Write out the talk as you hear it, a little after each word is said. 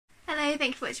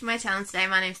thank you for watching my channel today.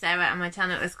 My name's Sarah and my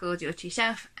channel is called Your True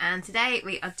Shelf, and today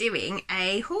we are doing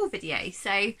a haul video.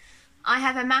 So I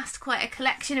have amassed quite a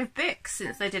collection of books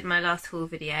since I did my last haul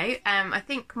video. I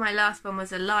think my last one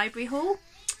was a library haul,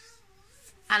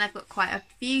 and I've got quite a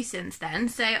few since then.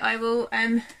 So I will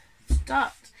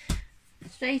start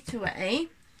straight away.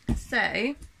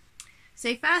 So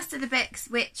first are the books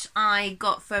which I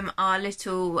got from our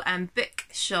little book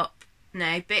swap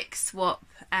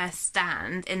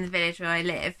stand in the village where I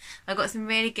live. I got some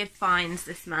really good finds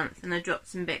this month and I dropped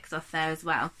some books off there as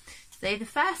well. So the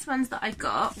first ones that I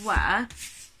got were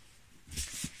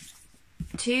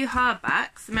 2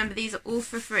 hardbacks. Remember, these are all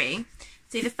for free.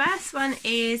 So the first one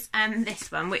is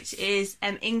this one, which is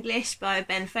English by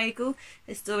Ben Fogle,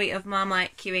 the story of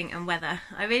Marmite, queuing and weather.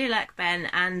 I really like Ben,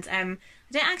 and I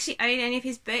don't actually own any of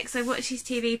his books. I watch his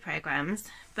TV programmes,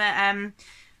 but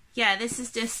yeah, this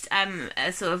is just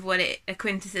a sort of a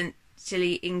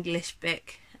quintessentially English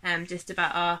book, just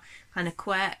about our kind of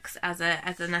quirks as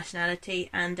a nationality,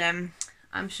 and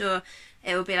I'm sure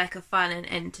it will be like a fun and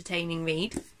entertaining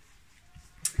read.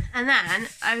 And then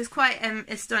I was quite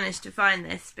astonished to find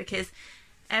this, because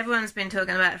everyone's been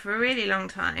talking about it for a really long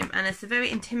time, and it's a very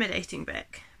intimidating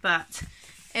book, but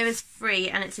it was free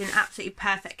and it's in absolutely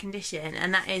perfect condition,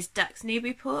 and that is Ducks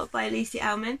Newburyport by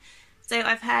Ellmann. So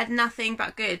I've heard nothing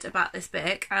but good about this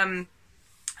book.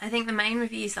 I think the main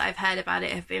reviews that I've heard about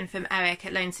it have been from Eric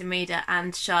at Lonesome Reader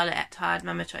and Charlotte at Tired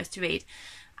Mama Tries to Read.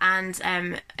 And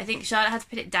I think Charlotte had to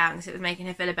put it down because it was making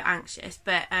her feel a bit anxious,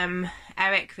 but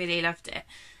Eric really loved it.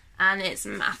 And it's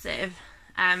massive.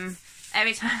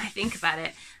 Every time I think about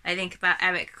it, I think about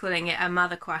Eric calling it a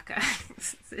mother quacker.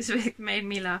 It's really made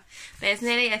me laugh. But it's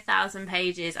nearly 1,000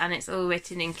 pages and it's all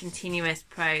written in continuous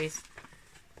prose.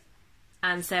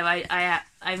 And so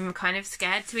I'm kind of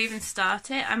scared to even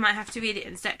start it. I might have to read it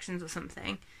in sections or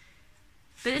something.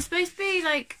 But it's supposed to be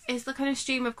like, it's the kind of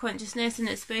stream of consciousness, and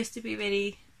it's supposed to be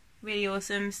really, really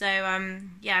awesome. So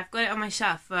yeah, I've got it on my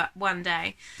shelf for one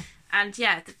day. And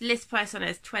yeah, the list price on it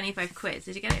is 25 quid.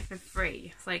 So to get it for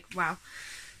free, it's like, wow.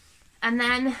 And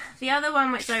then the other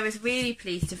one, which I was really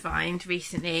pleased to find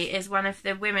recently, is one of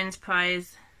the Women's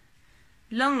Prize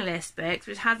long list books,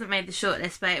 which hasn't made the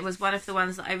shortlist, but it was one of the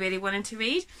ones that I really wanted to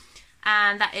read,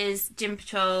 and that is Djinn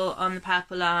Patrol on the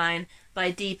Purple Line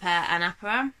by Deepa and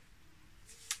Anaparra.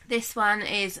 This one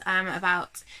is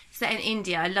about, set in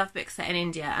India. I love books set in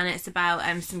India, and it's about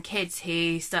some kids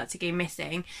who start to go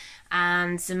missing,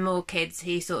 and some more kids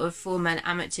who sort of form an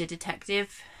amateur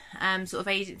detective sort of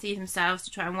agency themselves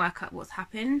to try and work out what's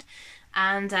happened.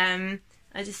 And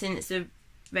I just think it's a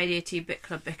Radio 2 book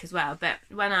club book as well. But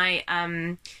when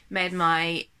I made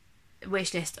my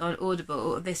wish list on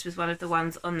Audible, this was one of the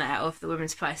ones on there of the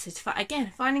Women's Prize. So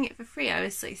again, finding it for free, I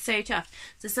was like so chuffed.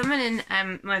 So someone in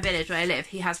my village where I live,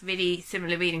 he has really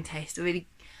similar reading taste, or really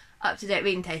up-to-date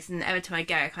reading taste, and every time I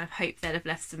go I kind of hope they'd have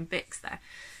left some books there.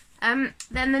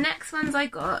 Then the next ones I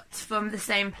got from the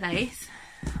same place,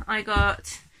 I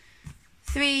got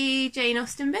 3 Jane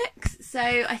Austen books. So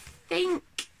I think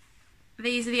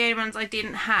these are the only ones I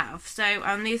didn't have. So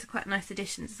these are quite nice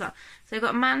additions as well. So I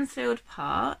got Mansfield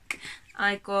Park,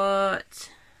 I got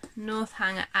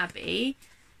Northanger Abbey,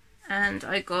 and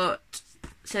I got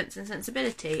Sense and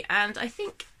Sensibility. And I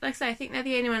think, like I say, I think they're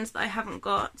the only ones that I haven't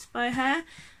got by her.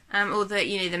 Or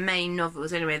the main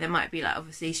novels anyway. There might be like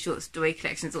obviously short story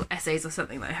collections or essays or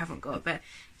something that I haven't got. But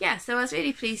yeah, so I was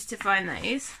really pleased to find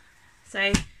those.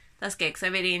 So that's good, because I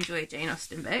really enjoy Jane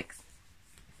Austen books.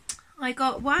 I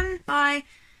got one by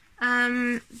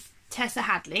Tessa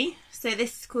Hadley. So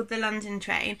this is called The London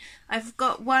Train. I've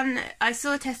got one, I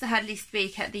saw Tessa Hadley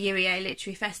speak at the UEA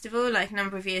Literary Festival like a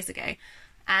number of years ago,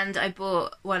 and I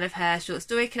bought one of her short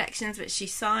story collections which she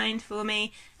signed for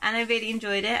me, and I really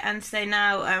enjoyed it. And so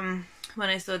now when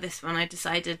I saw this one, I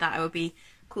decided that it would be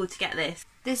cool to get this.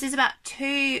 This is about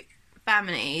 2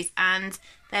 families, and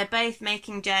they're both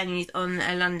making journeys on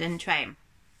a London train.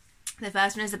 The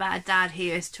first one is about a dad who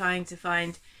is trying to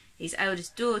find his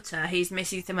eldest daughter who's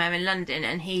missing somewhere in London,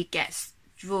 and he gets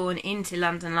drawn into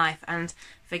London life and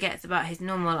forgets about his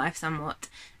normal life somewhat.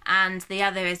 And the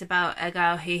other is about a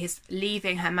girl who is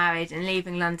leaving her marriage and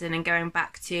leaving London and going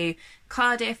back to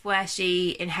Cardiff, where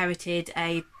she inherited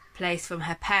a place from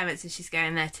her parents and she's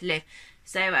going there to live.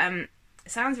 So it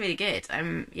sounds really good.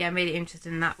 I'm really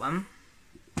interested in that one.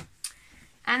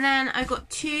 And then I got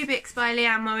 2 books by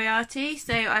Lianne Moriarty.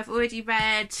 So I've already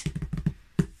read,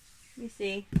 let me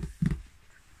see,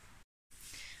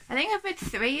 I think I've read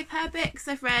 3 of her books.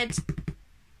 I've read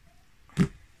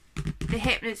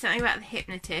something about the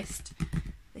hypnotist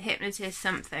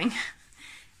something.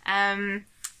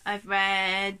 I've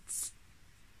read,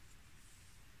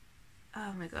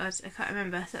 oh my god, I can't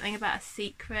remember, something about a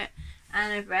secret,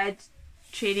 and I've read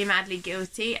Truly Madly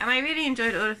Guilty, and I really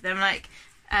enjoyed all of them, like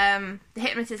The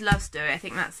Hypnotist's Love Story, I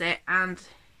think that's it, and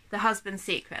The Husband's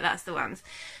Secret, that's the ones.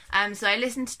 So I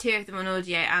listened to 2 of them on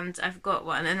audio, and I've got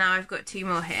one, and now I've got 2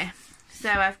 more here. So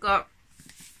I've got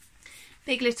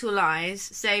Big Little Lies.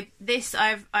 So this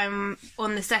I'm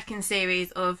on the 2nd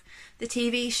series of the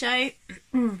TV show,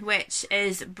 which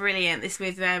is brilliant. This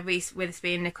with Reese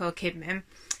Witherspoon, Nicole Kidman,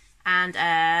 and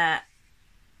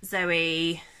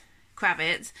Zoe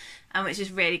Kravitz, which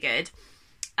is really good.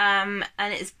 And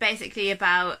it's basically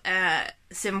about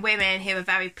some women who are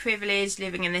very privileged,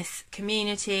 living in this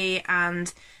community,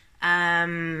 and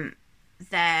one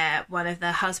of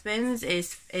the husbands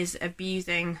is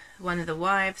abusing one of the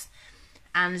wives,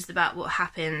 and it's about what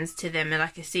happens to them,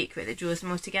 like a secret that draws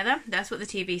them all together. That's what the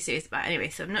TV series is about anyway,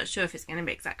 so I'm not sure if it's going to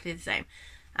be exactly the same.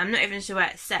 I'm not even sure where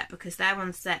it's set, because that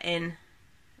one's set in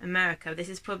America. This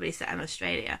is probably set in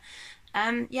Australia.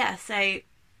 Yeah, so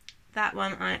that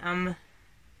one I am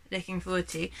looking forward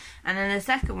to. And then the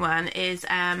second one is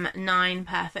 9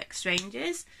 Perfect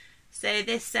Strangers. So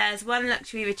this says, one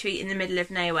luxury retreat in the middle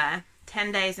of nowhere,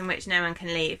 10 days in which no one can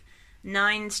leave,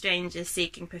 9 strangers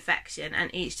seeking perfection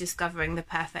and each discovering the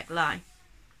perfect lie.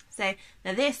 So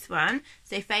now this one,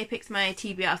 so Faye picked my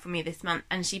TBR for me this month,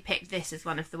 and she picked this as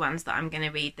one of the ones that I'm going to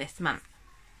read this month.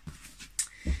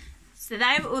 So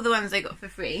they were all the ones I got for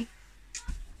free.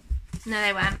 No,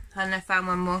 they weren't. And I found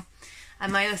one more.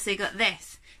 And I also got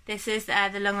this. This is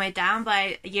The Long Way Down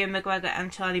by Ewan McGregor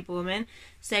and Charley Boorman.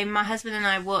 So my husband and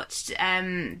I watched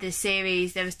the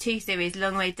series. There was 2 series,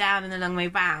 Long Way Down and The Long Way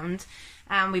Round.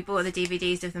 And we bought the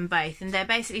DVDs of them both. And they're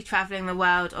basically travelling the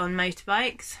world on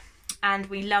motorbikes. And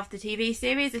we loved the TV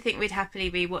series. I think we'd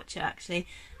happily rewatch it, actually.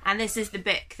 And this is the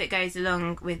book that goes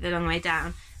along with The Long Way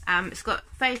Down. It's got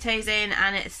photos in,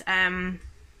 and it's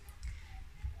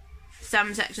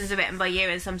some sections are written by you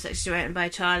and some sections are written by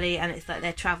Charley, and it's like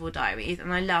their travel diaries,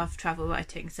 and I love travel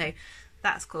writing, so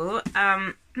that's cool.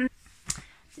 The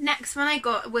next one I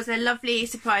got was a lovely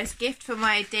surprise gift from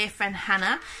my dear friend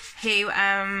Hannah, who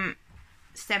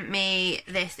sent me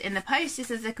this in the post. This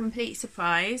is a complete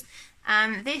surprise.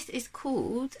 This is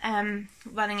called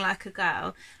Running Like a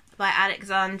Girl by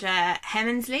Alexandra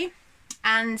Hemingsley.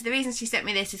 And the reason she sent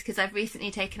me this is because I've recently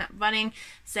taken up running.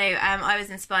 So I was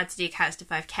inspired to do Couch to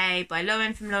 5K by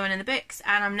Lauren from Lauren and the Books,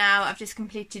 and I've just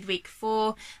completed week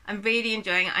 4. I'm really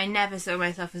enjoying it. I never saw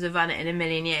myself as a runner in a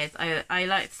million years. I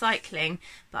liked cycling,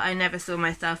 but I never saw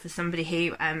myself as somebody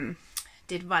who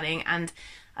did running, and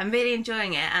I'm really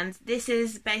enjoying it. And this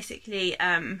is basically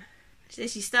so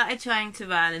she started trying to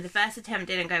run, and the first attempt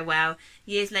didn't go well.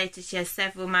 Years later, she has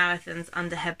several marathons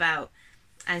under her belt.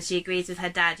 And she agrees with her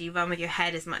dad, you run with your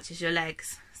head as much as your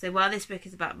legs. So while this book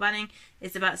is about running,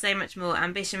 it's about so much more: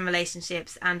 ambition,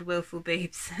 relationships and willful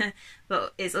boobs.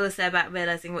 But it's also about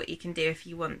realising what you can do if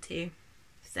you want to.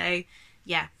 So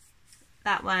yeah,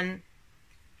 that one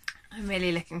I'm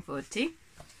really looking forward to.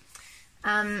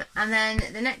 And then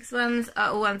the next ones are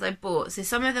all ones I bought. So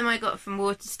some of them I got from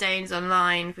Waterstones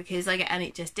online because I get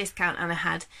NHS discount, and I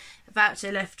had a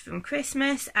voucher left from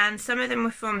Christmas, and some of them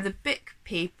were from the Book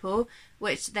People,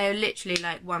 which they're literally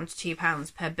like £1 to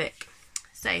 £2 per book.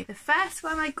 So the first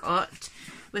one I got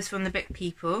was from the Book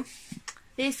People.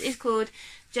 This is called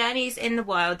Journeys in the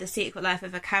Wild, The Secret Life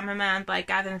of a Cameraman by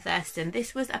Gavin Thurston.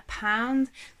 This was £1.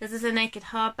 This is a naked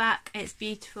hardback. It's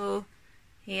beautiful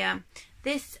here.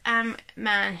 This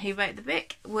man who wrote the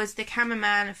book was the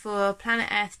cameraman for Planet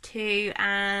Earth 2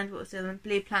 and what was the other one?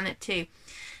 Blue Planet 2.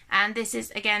 And this is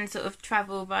again sort of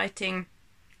travel writing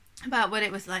about what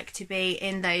it was like to be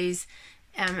in those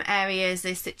areas,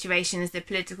 those situations, the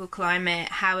political climate,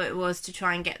 how it was to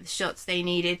try and get the shots they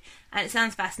needed. And it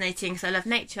sounds fascinating because I love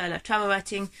nature, I love travel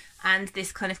writing, and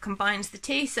this kind of combines the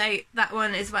two. So that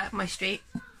one is right up my street.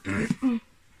 The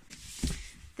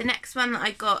next one that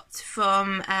I got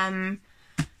from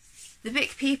the Book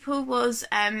People was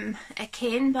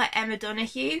Akin by Emma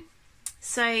Donoghue.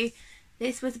 So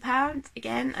this was £1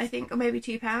 again, I think, or maybe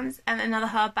 £2, and another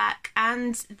hardback.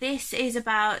 And this is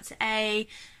about a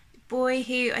boy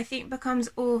who I think becomes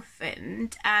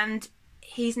orphaned, and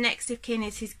his next of kin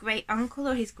is his great uncle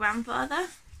or his grandfather. I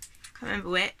can't remember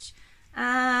which.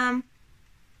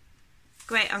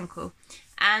 Great uncle.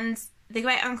 And the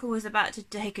great uncle was about to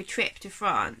take a trip to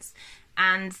France,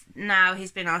 and now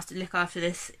he's been asked to look after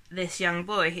this young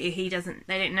boy who they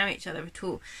don't know each other at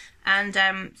all. And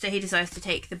so he decides to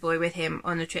take the boy with him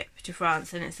on a trip to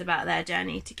France, and it's about their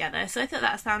journey together. So I thought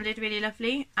that sounded really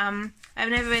lovely. I've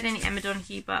never read any Emma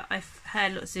Donoghue, but I've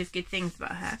heard lots of good things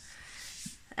about her.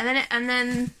 And then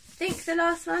I think the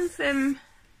last one from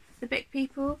the Book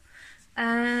People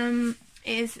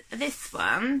is this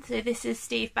one. So this is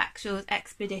Steve Backshall's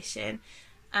Expedition,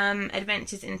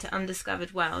 Adventures into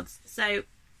Undiscovered Worlds. So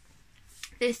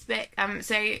this book,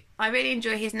 so I really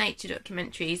enjoy his nature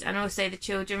documentaries, and also the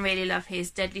children really love his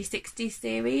Deadly 60s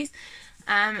series.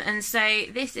 And so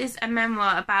this is a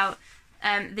memoir about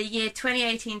the year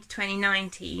 2018 to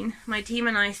 2019. My team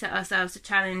and I set ourselves a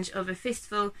challenge of a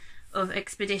fistful of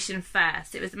expedition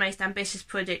first. It was the most ambitious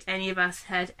project any of us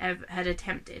had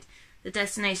attempted. The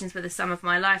destinations were the sum of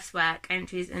my life's work,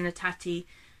 entries in a tatty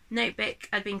notebook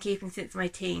I'd been keeping since my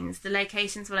teens. The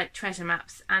locations were like treasure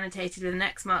maps, annotated with an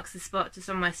X marks the spot to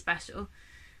somewhere special.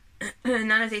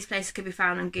 None of these places could be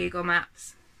found on Google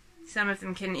Maps. Some of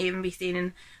them couldn't even be seen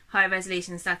in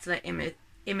high-resolution satellite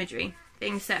imagery.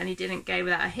 Things certainly didn't go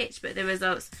without a hitch, but the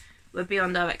results were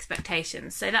beyond our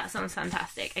expectations. So that sounds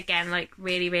fantastic. Again, like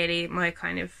really, really my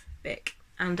kind of book.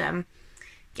 And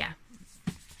yeah.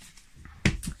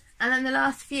 And then the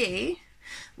last few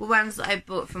were ones that I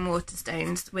bought from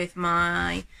Waterstones with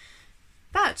my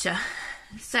voucher.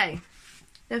 So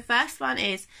the first one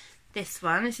is this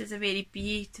one. This is a really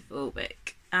beautiful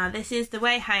book. This is The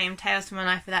Way Home, Tales from a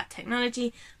Life Without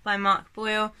Technology by Mark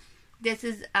Boyle. This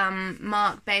is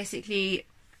Mark basically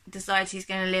decides he's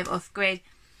going to live off-grid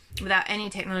without any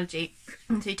technology.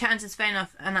 So he turns his phone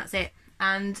off and that's it.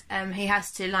 And he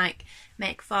has to like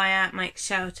make fire, make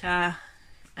shelter,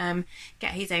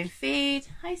 get his own food,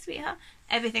 hi sweetheart,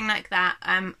 everything like that,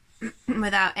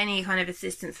 without any kind of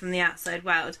assistance from the outside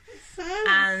world.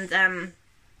 And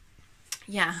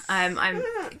yeah, I'm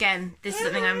again, this is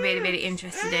something I'm really, really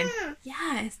interested in.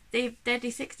 Yeah, it's the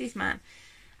Deadly 60s man,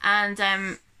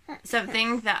 and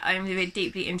something that I'm really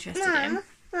deeply interested in.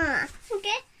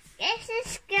 This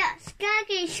is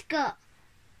Scaggy's got.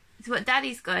 It's what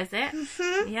Daddy's got, is it?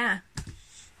 Yeah.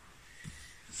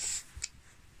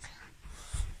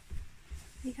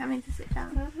 You coming to sit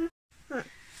down?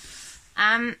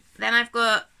 Then I've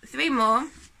got 3 more.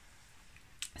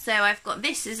 So I've got,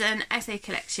 this is an essay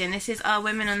collection. This is Our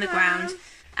Women on the Ground,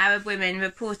 Arab Women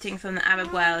Reporting from the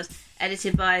Arab World,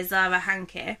 edited by Zahra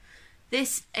Hankir.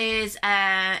 This is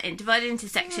divided into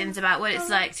sections about what it's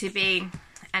like to be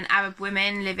an Arab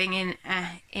woman living in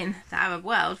the Arab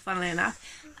world, funnily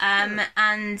enough,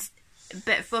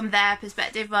 but from their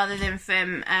perspective rather than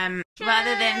from the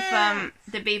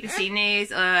BBC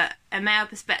News or a male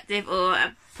perspective or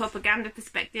a propaganda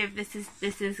perspective. This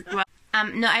is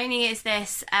not only is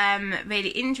this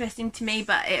really interesting to me,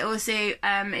 but it also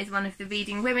is one of the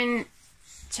Reading Women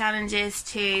challenges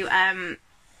to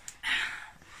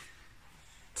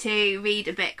read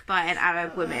a book by an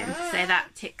Arab woman. So that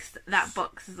ticks that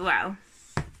box as well.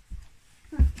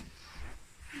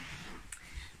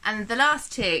 And the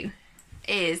last 2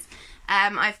 is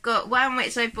I've got one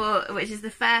which I bought, which is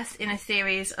the first in a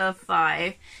series of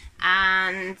 5,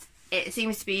 and it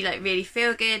seems to be like really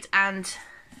feel good, and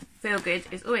feel good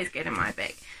is always good in my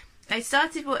book. I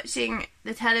started watching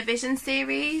the television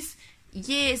series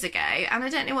years ago, and I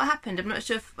don't know what happened. I'm not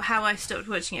sure how I stopped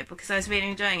watching it because I was really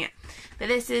enjoying it. But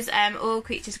this is All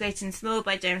Creatures Great and Small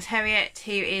by James Herriot,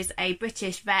 who is a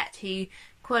British vet who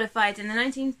qualified in the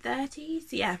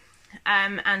 1930s. Yeah.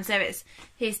 And so it's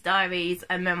his diaries,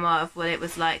 a memoir of what it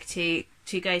was like to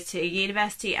go to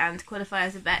university and qualify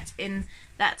as a vet in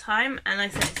that time. And I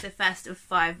said it's the first of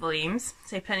 5 volumes,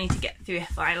 so plenty to get through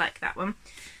if I like that one.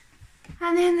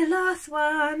 And then the last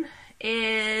one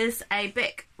is a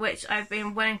book which I've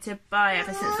been wanting to buy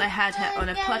ever since I heard her on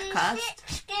a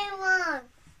podcast.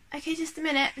 Okay, just a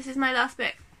minute. This is my last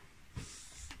book.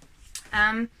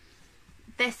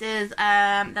 This is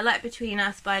The Light Between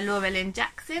Us by Laura Lynn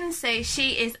Jackson. So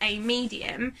she is a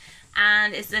medium,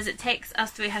 and it says it takes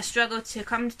us through her struggle to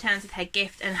come to terms with her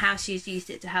gift and how she's used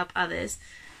it to help others.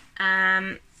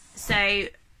 So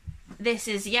this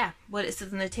is, yeah, what it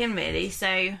says on the tin really.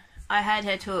 So I heard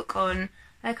her talk on,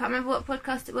 I can't remember what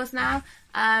podcast it was now,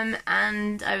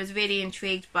 and I was really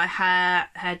intrigued by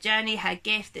her journey, her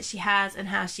gift that she has, and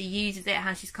how she uses it,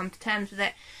 how she's come to terms with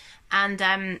it.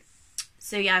 And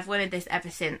so yeah, I've wanted this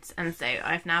ever since, and so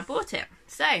I've now bought it.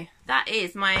 So that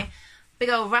is my big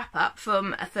old wrap up for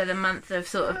the month of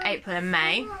sort of April and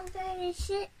May.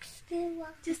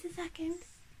 Just a second.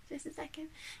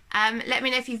 Let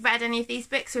me know if you've read any of these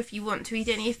books, or if you want to read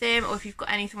any of them, or if you've got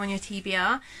anything on your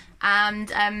TBR.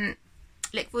 And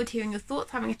look forward to hearing your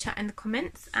thoughts, having a chat in the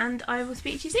comments, and I will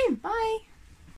speak to you soon. Bye.